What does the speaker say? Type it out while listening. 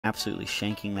absolutely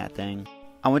shanking that thing.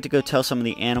 I went to go tell some of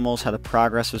the animals how the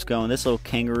progress was going. This little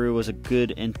kangaroo was a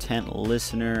good, intent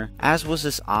listener, as was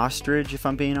this ostrich, if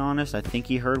I'm being honest. I think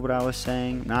he heard what I was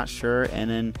saying, not sure.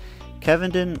 And then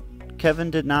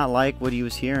Kevin did not like what he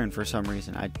was hearing for some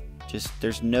reason.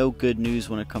 There's no good news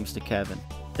when it comes to Kevin.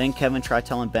 Then Kevin tried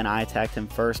telling Ben I attacked him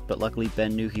first, but luckily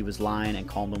Ben knew he was lying and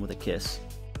calmed him with a kiss.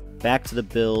 Back to the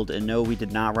build, and no, we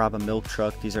did not rob a milk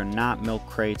truck. These are not milk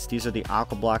crates. These are the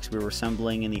aqua blocks we were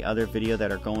assembling in the other video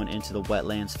that are going into the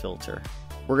wetlands filter.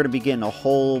 We're going to be getting a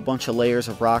whole bunch of layers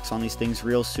of rocks on these things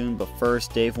real soon, but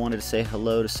first Dave wanted to say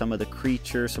hello to some of the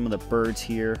creatures, some of the birds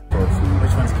here.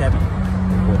 Which one's Kevin?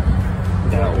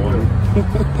 That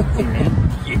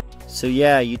one. So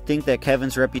yeah, you'd think that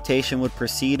Kevin's reputation would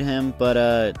precede him,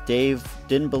 but Dave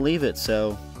didn't believe it,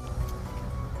 so...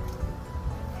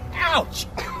 Ouch!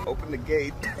 Open the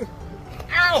gate.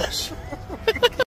 Ouch!